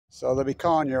So they'll be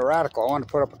calling you a radical. I wanted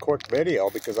to put up a quick video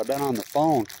because I've been on the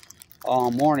phone all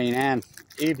morning and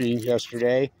evening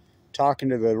yesterday talking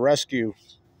to the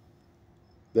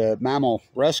mammal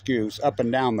rescues up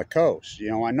and down the coast. You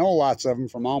know, I know lots of them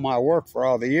from all my work for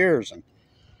all the years. And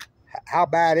how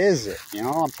bad is it? You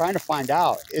know, I'm trying to find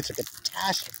out. It's a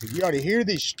catastrophe. You ought to hear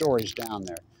these stories down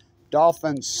there.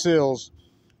 Dolphins, seals,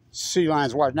 sea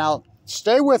lions, what? Now,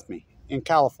 stay with me in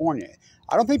California.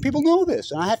 I don't think people know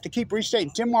this, and I have to keep restating.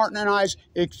 Tim Martin and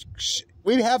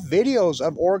we have videos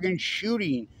of Oregon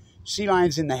shooting sea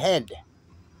lions in the head,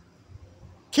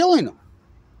 killing them.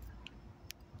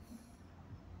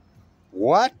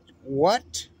 What?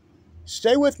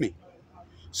 Stay with me.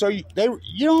 So you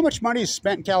know how much money is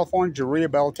spent in California to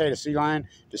rehabilitate a sea lion,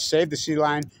 to save the sea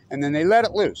lion, and then they let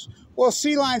it loose. Well,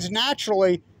 sea lions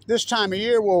naturally this time of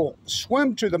year will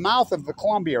swim to the mouth of the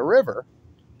Columbia River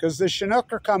because the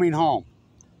Chinook are coming home.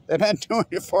 They've been doing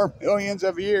it for millions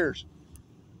of years.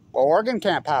 Well, Oregon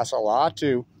can't pass a law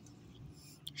to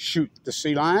shoot the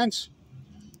sea lions.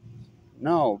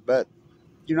 No, but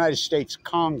United States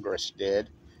Congress did.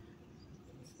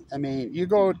 I mean, you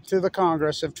go to the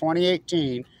Congress of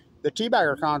 2018, the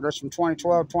Teabagger Congress from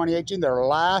 2012, 2018, their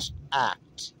last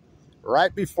act,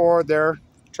 right before their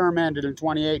term ended in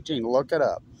 2018. Look it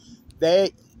up.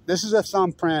 This is a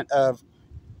thumbprint of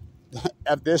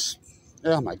this.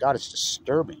 Oh my God, it's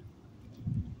disturbing.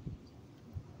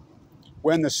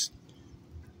 When the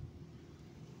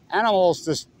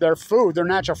animals, their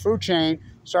natural food chain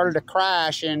started to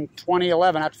crash in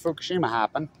 2011 after Fukushima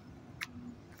happened,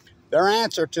 their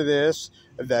answer to this,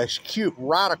 the acute,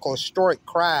 radical, historic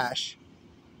crash,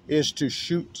 is to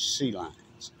shoot sea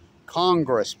lions.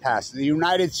 Congress passed it. The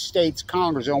United States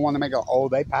Congress don't want to make it. Oh,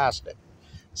 they passed it.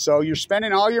 So you're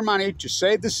spending all your money to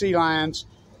save the sea lions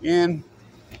in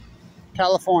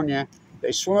California.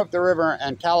 They swim up the river,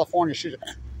 and California shoots.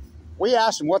 We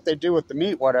asked them what they do with the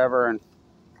meat, whatever,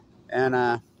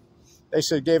 and they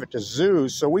said gave it to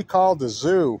zoos. So we called the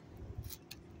zoo,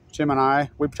 Tim and I.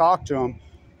 We talked to them,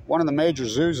 one of the major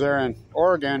zoos there in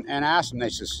Oregon, and asked them. They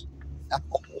says, no,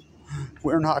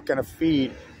 we're not going to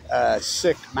feed a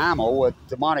sick mammal with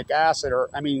demonic acid. Or,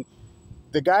 I mean,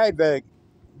 the guy, the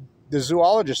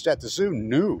zoologist at the zoo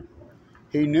knew.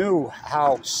 He knew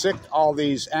how sick all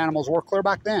these animals were clear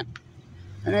back then.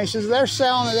 And he says, they're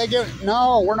selling it.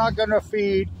 No, we're not going to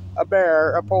feed a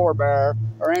bear, a polar bear,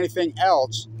 or anything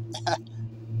else.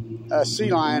 A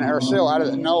sea lion or a seal out of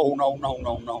it. No.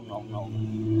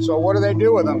 So what do they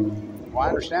do with them? Well, I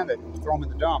understand they throw them in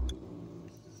the dump.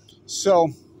 So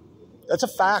that's a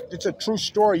fact. It's a true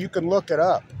story. You can look it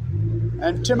up.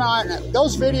 And Tim and I,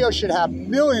 those videos should have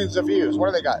millions of views. What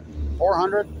do they got?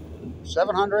 400?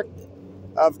 700?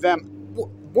 Of them.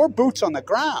 We're boots on the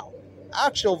ground.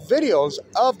 Actual videos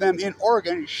of them in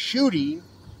Oregon shooting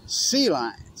sea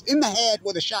lions in the head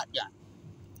with a shotgun.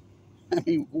 I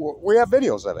mean, we have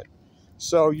videos of it.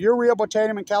 So you're rehabilitating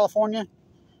them in California,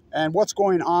 and what's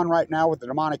going on right now with the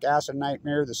demonic acid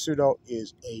nightmare, the pseudo,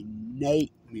 is a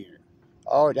nightmare.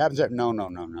 Oh, it happens there?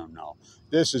 No.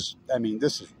 This is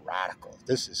radical.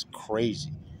 This is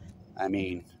crazy. I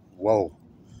mean, whoa.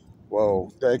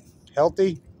 The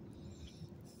healthy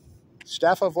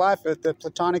staff of life at the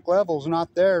platonic level is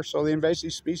not there, so the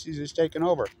invasive species is taken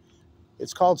over.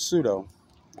 It's called pseudo.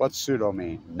 What's pseudo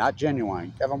mean? Not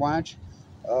genuine. Kevin Blanche?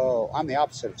 Oh, I'm the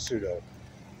opposite of pseudo.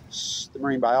 The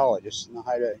marine biologist.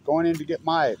 Going in to get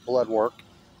my blood work,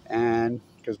 and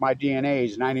because my DNA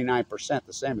is 99%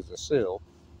 the same as a seal,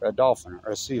 or a dolphin,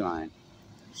 or a sea lion.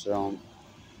 So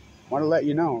I want to let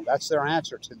you know that's their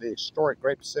answer to the historic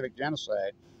Great Pacific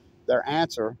Genocide. Their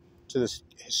answer to this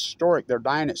historic, they're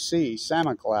dying at sea,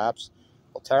 salmon collapse.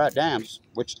 Well, tear out dams,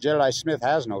 which Jedediah Smith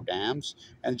has no dams,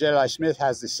 and Jedediah Smith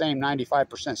has the same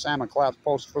 95% salmon collapse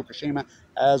post-Fukushima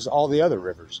as all the other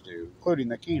rivers do, including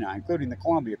the Kenai, including the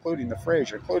Columbia, including the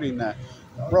Fraser, including the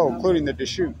Roe, including the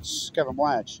Deschutes. Kevin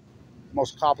Blanche,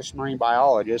 most accomplished marine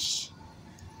biologist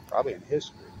probably in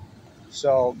history.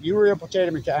 So you rehabilitate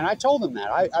them, and I told them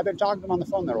that. I've been talking to them on the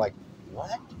phone. They're like,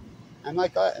 what? I'm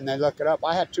like, and they look it up.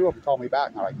 I had two of them call me back,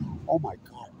 and they're like, oh my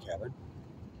God, Kevin,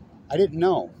 I didn't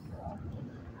know.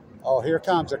 Oh, here it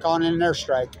comes. They're calling in an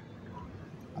airstrike.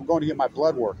 I'm going to get my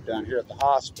blood work done here at the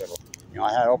hospital. You know,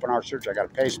 I had open heart surgery. I got a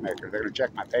pacemaker. They're going to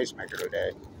check my pacemaker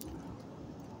today.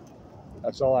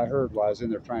 That's all I heard while I was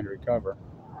in there trying to recover.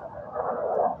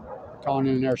 Calling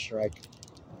in an airstrike.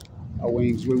 Our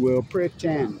wings, we will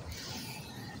pretend.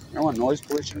 You know when noise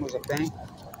pollution was a thing?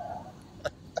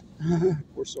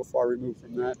 We're so far removed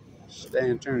from that.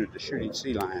 Staying tuned to shooting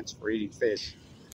sea lions for eating fish.